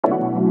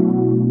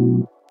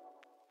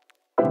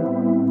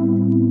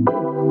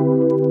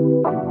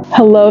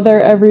Hello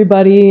there,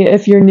 everybody.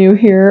 If you're new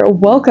here,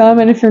 welcome.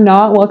 And if you're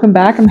not, welcome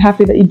back. I'm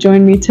happy that you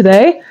joined me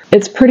today.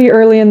 It's pretty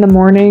early in the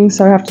morning,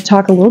 so I have to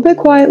talk a little bit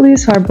quietly,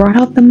 so I brought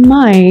out the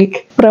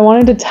mic. But I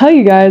wanted to tell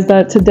you guys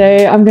that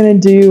today I'm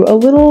going to do a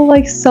little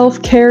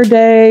self-care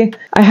day.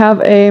 I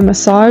have a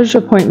massage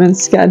appointment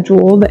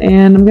scheduled,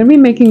 and I'm going to be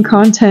making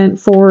content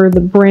for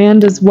the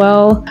brand as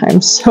well. I'm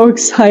so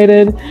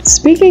excited.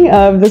 Speaking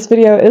of, this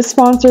video is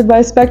sponsored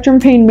by Spectrum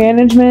Pain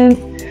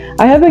Management.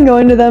 I have been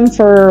going to them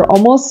for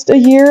almost a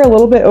year, a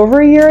little bit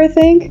over a year, I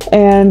think,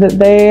 and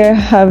they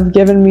have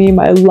given me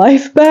my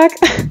life back.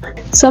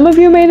 Some of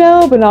you may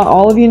know, but not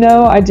all of you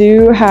know, I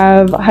do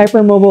have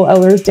hypermobile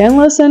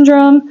Ehlers-Danlos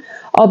syndrome.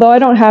 Although I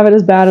don't have it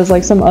as bad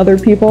as some other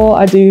people,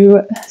 I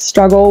do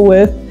struggle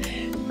with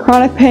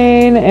chronic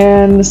pain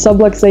and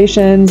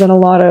subluxations and a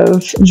lot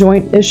of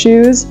joint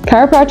issues.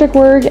 Chiropractic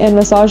work and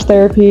massage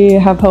therapy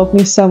have helped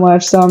me so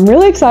much, so I'm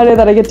really excited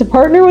that I get to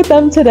partner with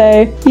them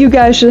today. You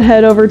guys should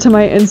head over to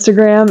my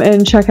Instagram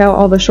and check out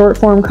all the short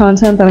form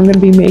content that I'm going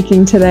to be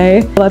making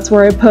today. That's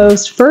where I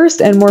post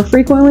first and more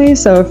frequently,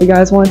 so if you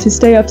guys want to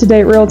stay up to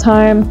date real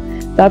time,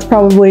 that's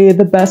probably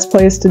the best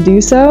place to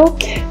do so.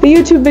 The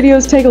YouTube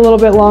videos take a little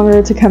bit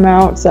longer to come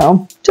out,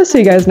 so just so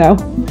you guys know.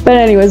 But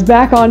anyways,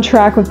 back on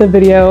track with the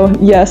video.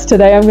 Yes,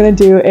 today I'm going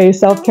to do a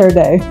self-care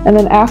day. And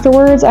then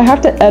afterwards, I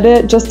have to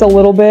edit just a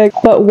little bit.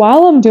 But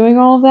while I'm doing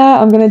all of that,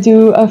 I'm going to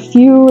do a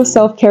few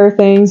self-care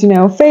things,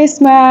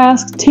 face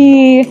mask,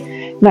 tea,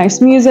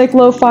 nice music,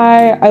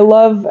 lo-fi. I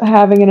love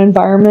having an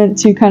environment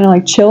to kind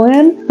of chill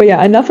in. But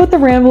yeah, enough with the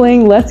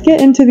rambling. Let's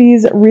get into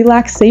these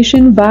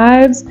relaxation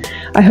vibes.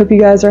 I hope you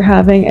guys are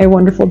having a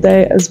wonderful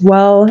day as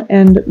well.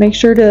 And make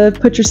sure to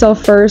put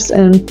yourself first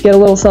and get a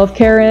little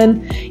self-care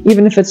in,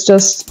 even if it's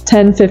just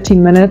 10-15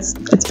 minutes.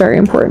 It's very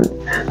important.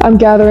 I'm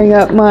gathering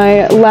up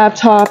my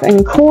laptop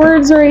and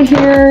cords right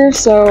here,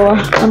 so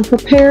I'm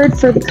prepared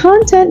for the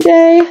content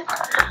day.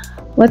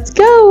 Let's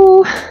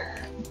go.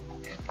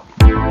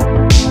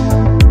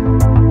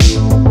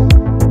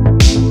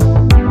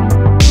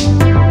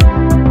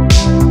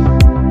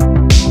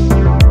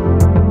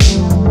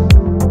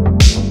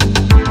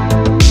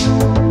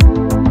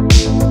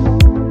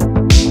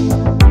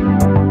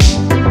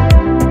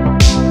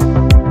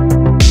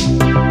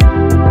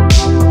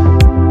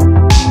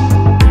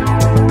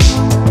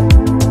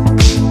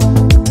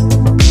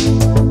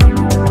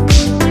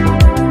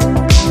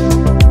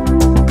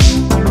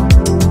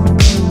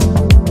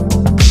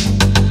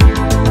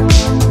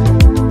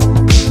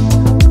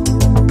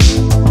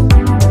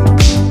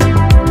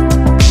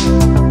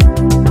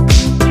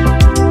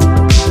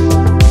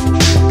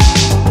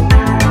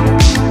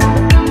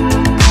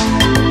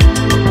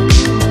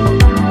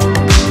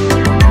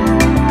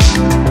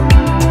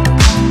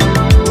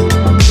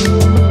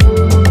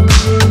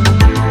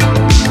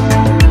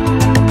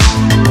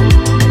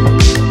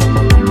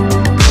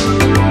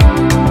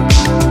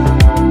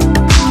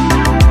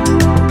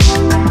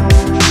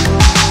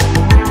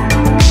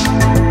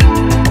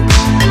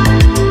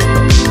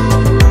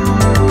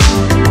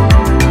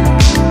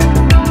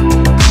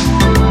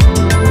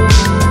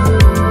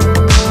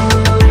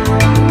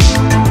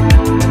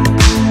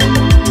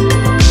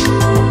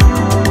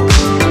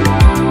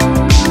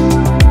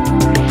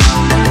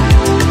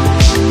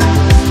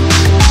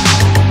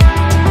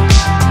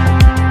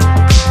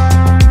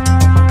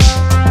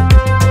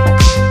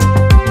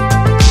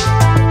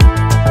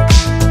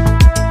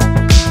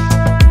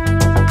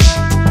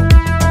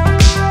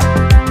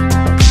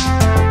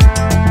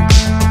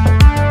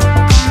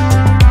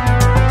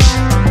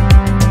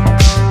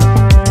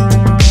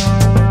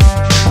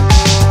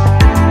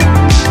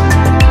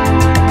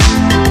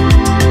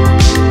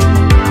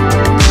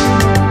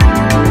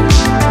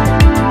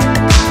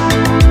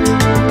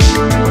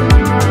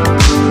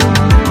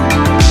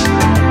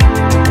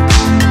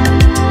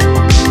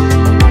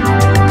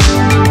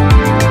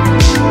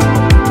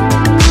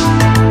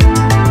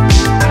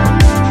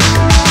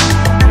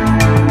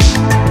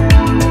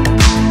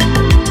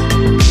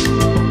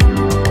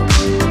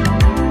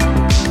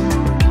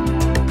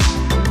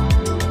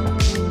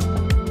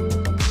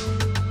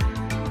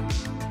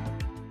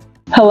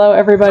 Hello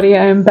everybody,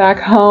 I'm back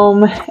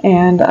home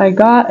and I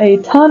got a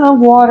ton of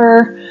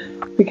water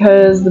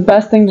because the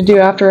best thing to do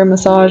after a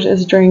massage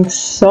is drink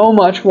so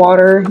much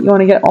water. You want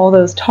to get all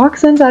those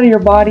toxins out of your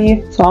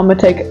body. So I'm going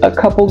to take a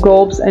couple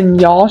gulps and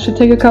y'all should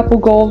take a couple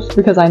gulps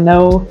because I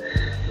know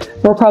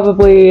we're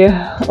probably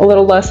a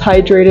little less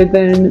hydrated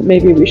than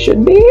maybe we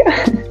should be.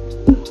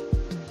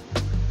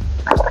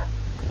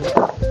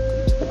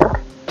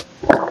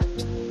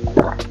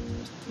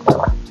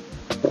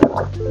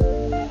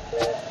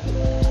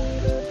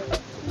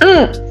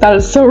 That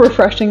is so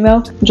refreshing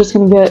though. I'm just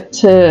gonna get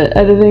to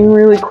editing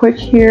really quick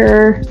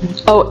here.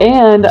 Oh,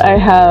 and I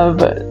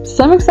have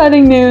some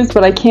exciting news,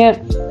 but I can't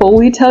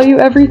fully tell you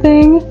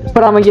everything,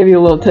 but I'm gonna give you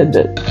a little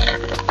tidbit.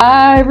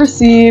 I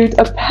received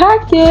a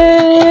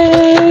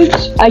package.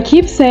 I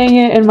keep saying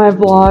it in my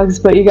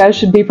vlogs, but you guys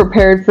should be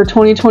prepared for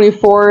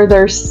 2024.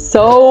 There's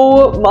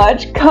so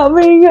much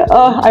coming.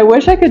 I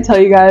wish I could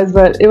tell you guys,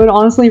 but it would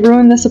honestly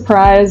ruin the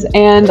surprise,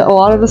 and a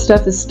lot of the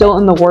stuff is still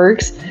in the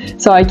works,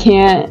 so I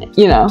can't,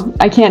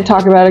 I can't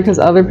talk about it because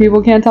other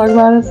people can't talk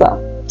about it, so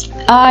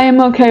I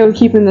am okay with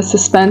keeping the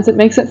suspense. It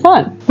makes it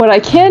fun. What I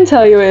can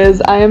tell you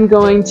is I am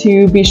going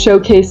to be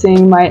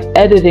showcasing my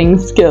editing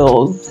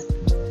skills,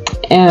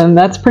 and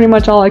that's pretty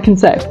much all I can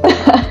say.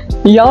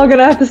 Y'all are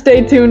gonna have to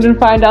stay tuned and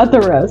find out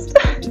the rest.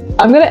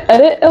 I'm gonna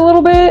edit a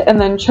little bit and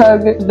then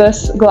chug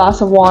this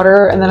glass of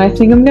water, and then I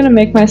think I'm gonna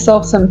make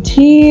myself some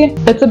tea.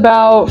 It's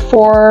about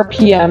 4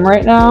 p.m.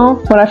 right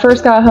now. When I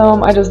first got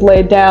home, I just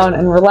laid down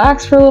and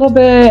relaxed for a little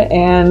bit,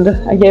 and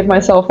I gave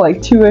myself like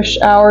 2-ish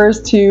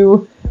hours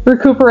to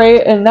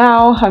recuperate, and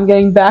now I'm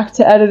getting back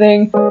to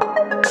editing.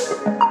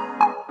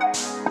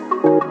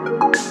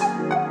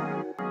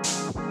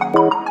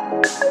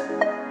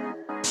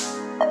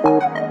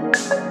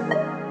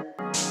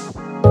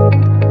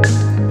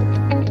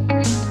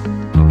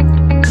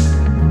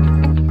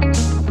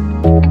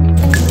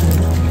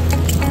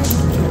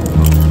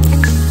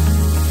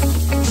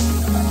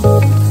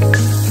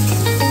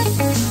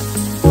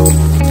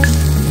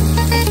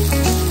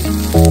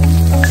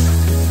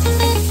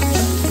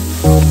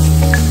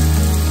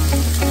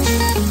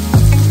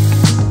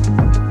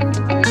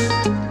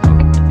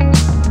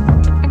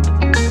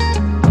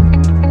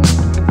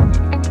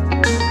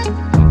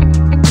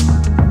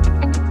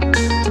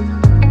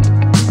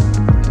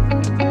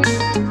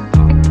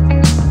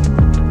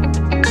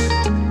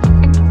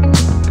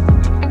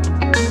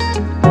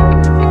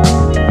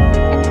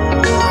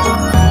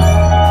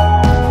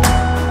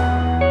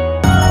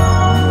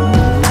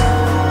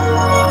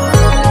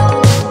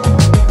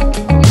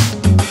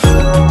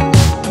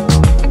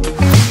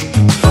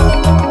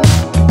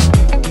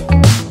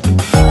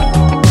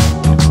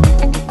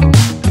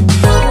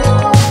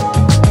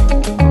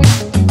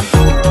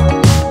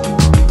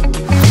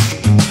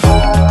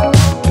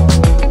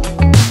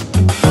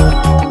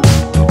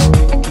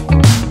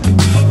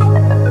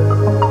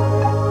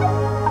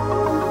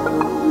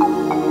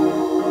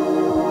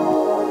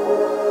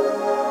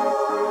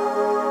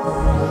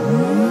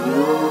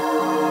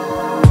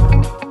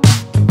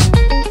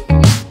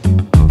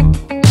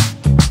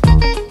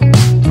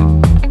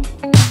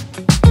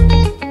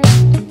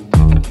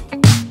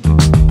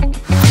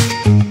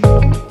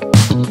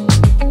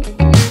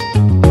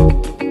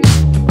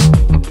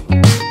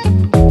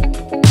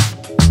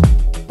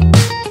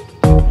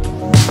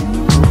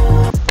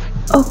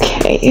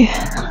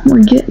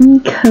 We're getting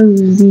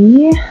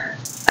cozy.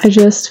 I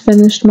just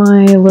finished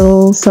my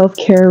little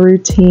self-care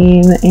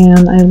routine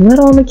and I lit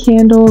all the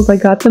candles. I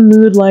got the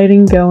mood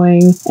lighting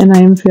going and I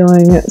am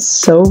feeling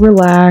so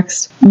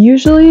relaxed.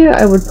 Usually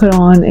I would put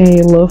on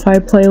a lo-fi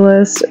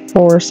playlist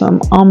for some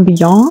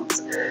ambiance,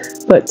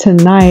 but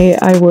tonight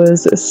I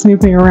was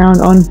snooping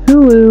around on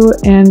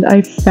Hulu and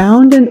I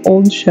found an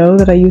old show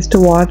that I used to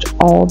watch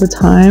all the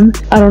time.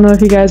 I don't know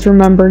if you guys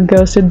remember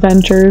Ghost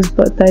Adventures,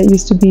 but that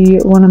used to be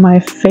one of my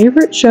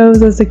favorite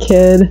shows as a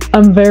kid.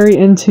 I'm very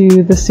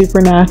into the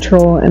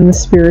supernatural and the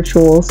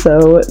spiritual,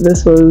 so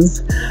this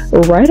was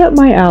right up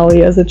my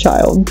alley as a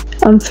child.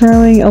 I'm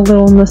throwing a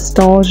little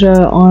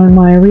nostalgia on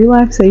my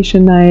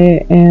relaxation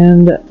night,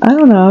 and I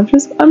don't know,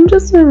 I'm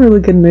just in a really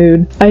good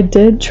mood. I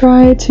did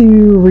try to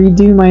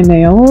redo my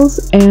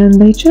nails and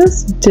they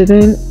just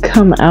didn't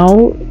come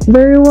out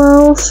very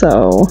well,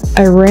 so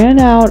I ran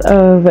out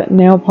of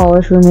nail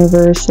polish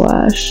remover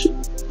slash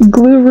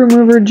glue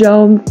remover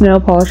gel nail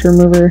polish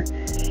remover,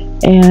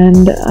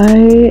 and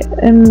I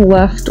am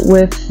left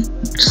with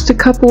just a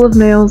couple of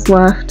nails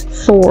left,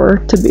 4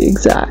 to be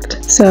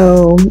exact.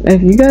 So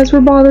if you guys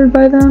were bothered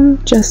by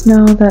them, just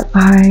know that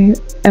I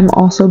am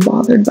also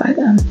bothered by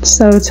them.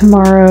 So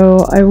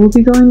tomorrow I will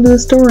be going to the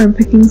store and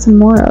picking some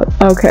more up.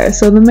 Okay,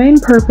 so the main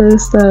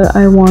purpose that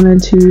I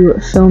wanted to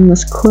film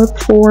this clip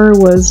for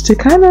was to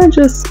kind of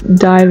just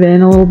dive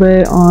in a little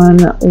bit on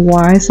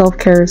why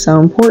self-care is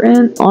so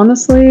important.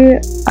 Honestly,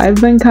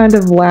 I've been kind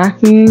of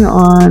lacking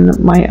on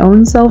my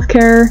own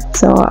self-care,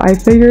 so I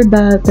figured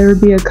that there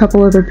would be a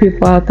couple other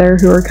people out there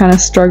who are kind of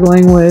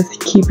struggling with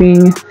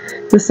keeping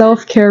the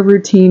self-care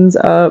routines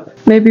up.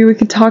 Maybe we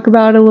could talk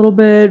about it a little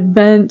bit,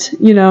 vent,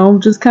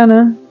 just kind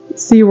of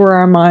see where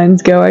our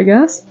minds go, I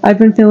guess. I've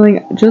been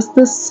feeling just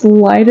the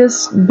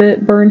slightest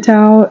bit burnt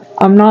out.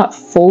 I'm not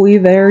fully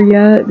there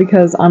yet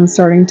because I'm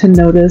starting to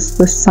notice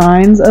the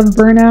signs of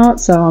burnout,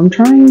 so I'm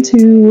trying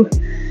to,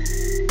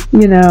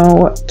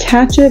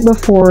 catch it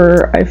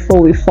before I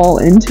fully fall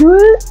into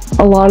it.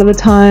 A lot of the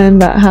time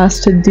that has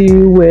to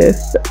do with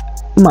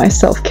my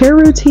self-care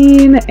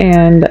routine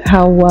and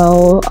how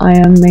well I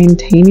am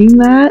maintaining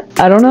that.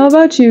 I don't know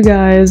about you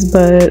guys,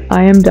 but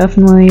I am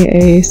definitely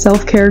a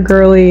self-care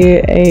girly,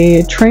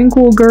 a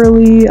tranquil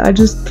girly. I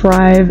just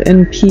thrive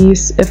in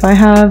peace. If I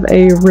have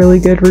a really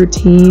good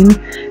routine,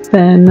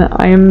 then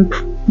I am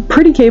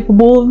pretty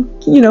capable of,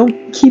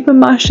 keeping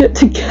my shit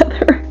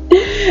together.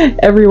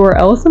 everywhere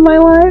else in my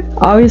life.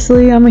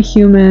 Obviously, I'm a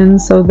human,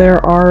 so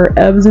there are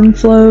ebbs and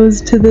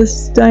flows to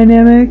this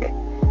dynamic.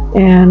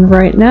 And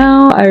right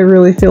now, I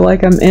really feel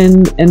like I'm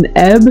in an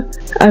ebb.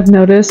 I've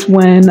noticed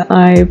when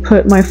I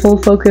put my full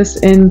focus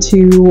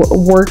into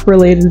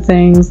work-related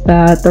things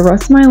that the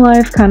rest of my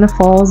life kind of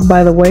falls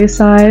by the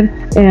wayside.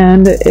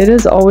 And it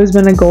has always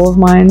been a goal of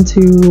mine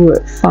to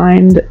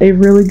find a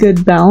really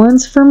good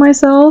balance for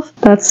myself.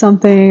 That's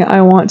something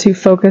I want to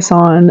focus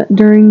on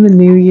during the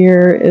new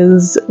year,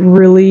 is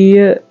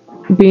really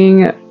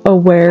being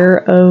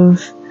aware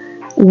of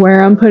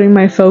where I'm putting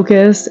my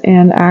focus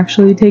and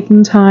actually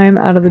taking time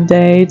out of the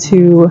day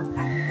to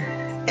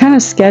kind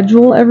of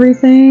schedule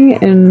everything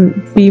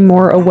and be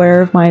more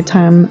aware of my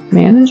time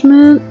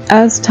management.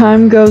 As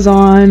time goes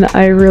on,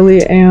 I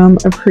really am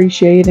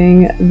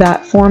appreciating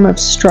that form of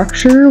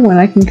structure when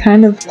I can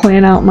kind of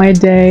plan out my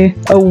day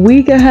a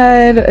week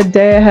ahead, a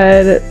day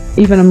ahead,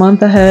 even a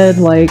month ahead.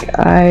 Like,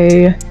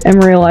 I am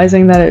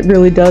realizing that it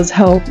really does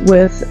help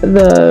with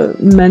the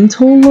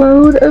mental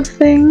load of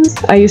things.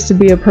 I used to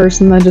be a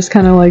person that just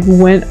kind of like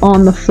went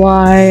on the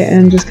fly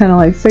and just kind of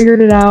like figured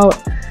it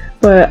out.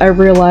 But I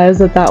realized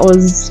that that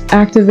was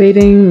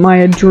activating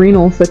my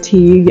adrenal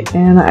fatigue,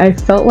 and I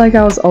felt like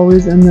I was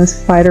always in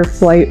this fight or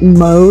flight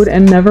mode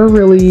and never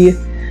really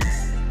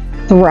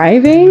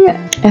thriving.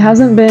 It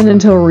hasn't been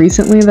until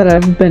recently that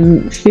I've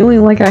been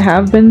feeling like I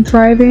have been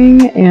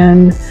thriving,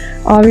 and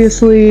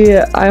obviously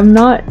I'm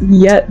not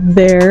yet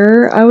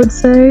there, I would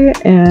say,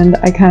 and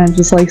I kind of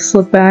just like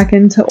slip back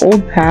into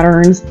old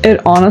patterns.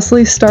 It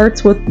honestly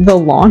starts with the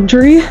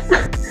laundry.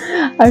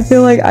 I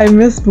feel like I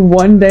missed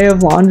one day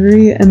of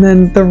laundry and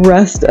then the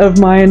rest of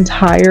my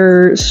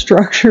entire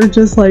structure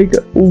just like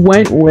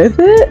went with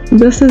it.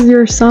 This is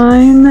your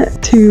sign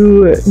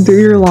to do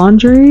your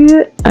laundry.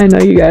 I know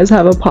you guys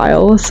have a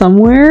pile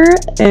somewhere,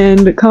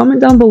 and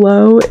comment down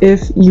below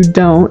if you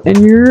don't and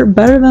you're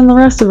better than the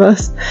rest of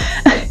us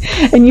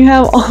and you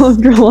have all of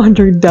your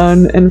laundry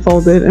done and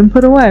folded and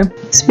put away.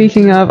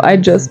 Speaking of, I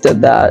just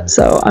did that,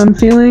 so I'm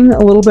feeling a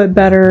little bit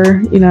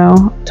better. You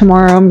know,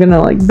 tomorrow I'm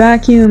gonna like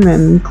vacuum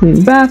and clean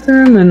the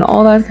bathroom and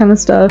all that kind of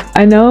stuff.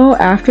 I know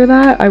after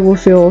that I will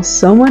feel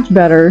so much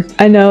better.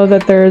 I know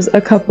that there's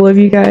a couple of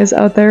you guys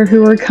out there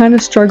who are kind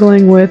of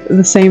struggling with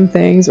the same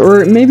things,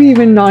 or maybe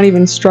even not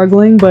even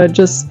struggling, but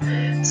just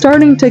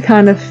starting to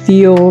kind of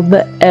feel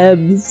the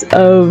ebbs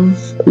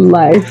of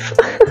life.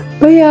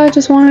 But yeah, I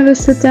just wanted to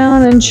sit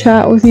down and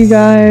chat with you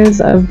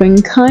guys. I've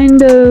been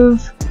kind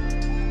of,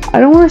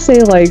 I don't want to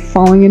say like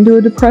falling into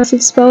a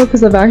depressive spell,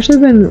 because I've actually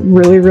been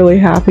really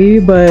happy,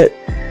 but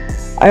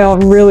I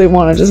really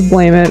want to just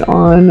blame it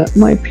on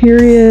my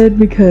period,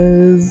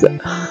 because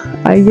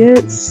I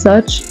get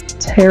such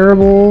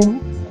terrible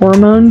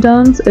hormone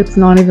dumps. It's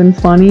not even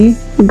funny.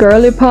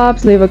 Girly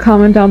pops, leave a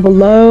comment down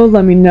below.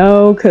 Let me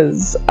know,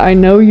 because I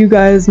know you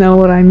guys know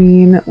what I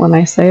mean when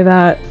I say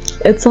that.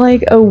 It's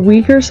like a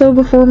week or so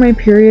before my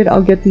period,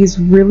 I'll get these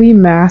really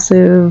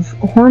massive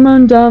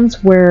hormone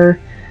dumps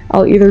where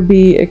I'll either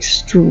be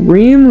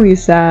extremely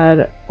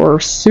sad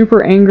or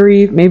super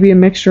angry, maybe a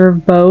mixture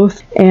of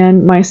both,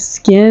 and my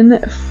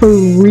skin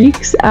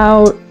freaks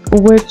out,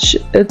 which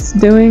it's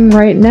doing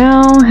right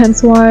now,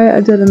 hence why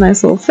I did a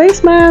nice little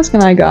face mask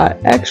and I got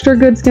extra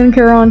good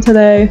skincare on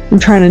today. I'm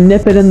trying to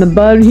nip it in the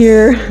bud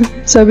here.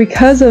 So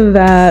because of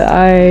that,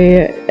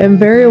 I am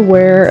very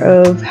aware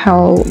of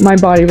how my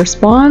body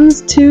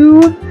responds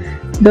to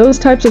those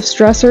types of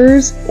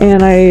stressors,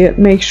 and I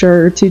make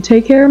sure to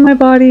take care of my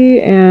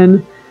body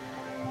and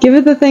give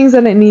it the things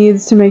that it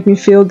needs to make me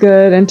feel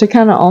good, and to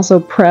kind of also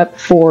prep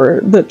for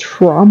the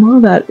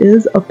trauma that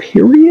is a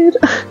period.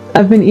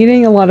 I've been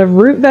eating a lot of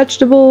root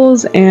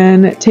vegetables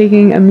and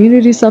taking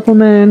immunity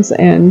supplements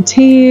and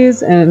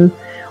teas and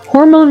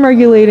hormone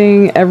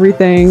regulating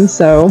everything,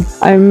 so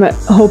I'm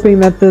hoping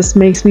that this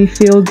makes me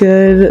feel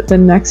good the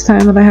next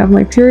time that I have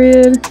my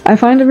period. I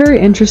find it very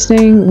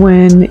interesting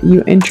when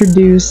you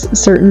introduce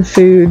certain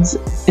foods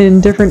in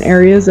different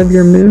areas of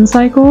your moon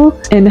cycle,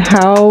 and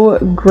how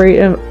great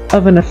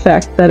of an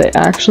effect that it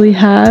actually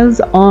has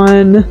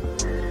on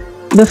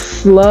the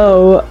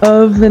flow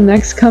of the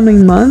next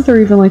coming month, or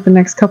even like the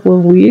next couple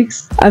of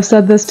weeks. I've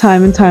said this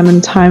time and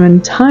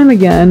time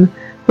again,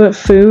 but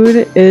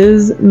food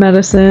is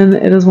medicine.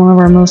 It is one of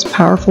our most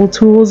powerful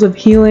tools of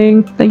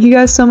healing. Thank you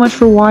guys so much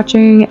for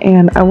watching,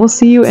 and I will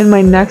see you in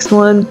my next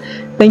one.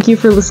 Thank you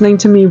for listening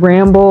to me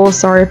ramble.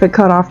 Sorry if it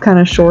cut off kind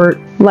of short.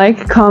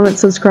 Like, comment,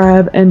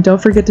 subscribe, and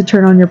don't forget to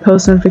turn on your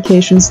post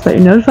notifications so that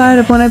you're notified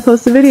of when I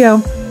post a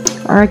video.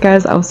 Alright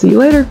guys, I'll see you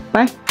later.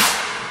 Bye.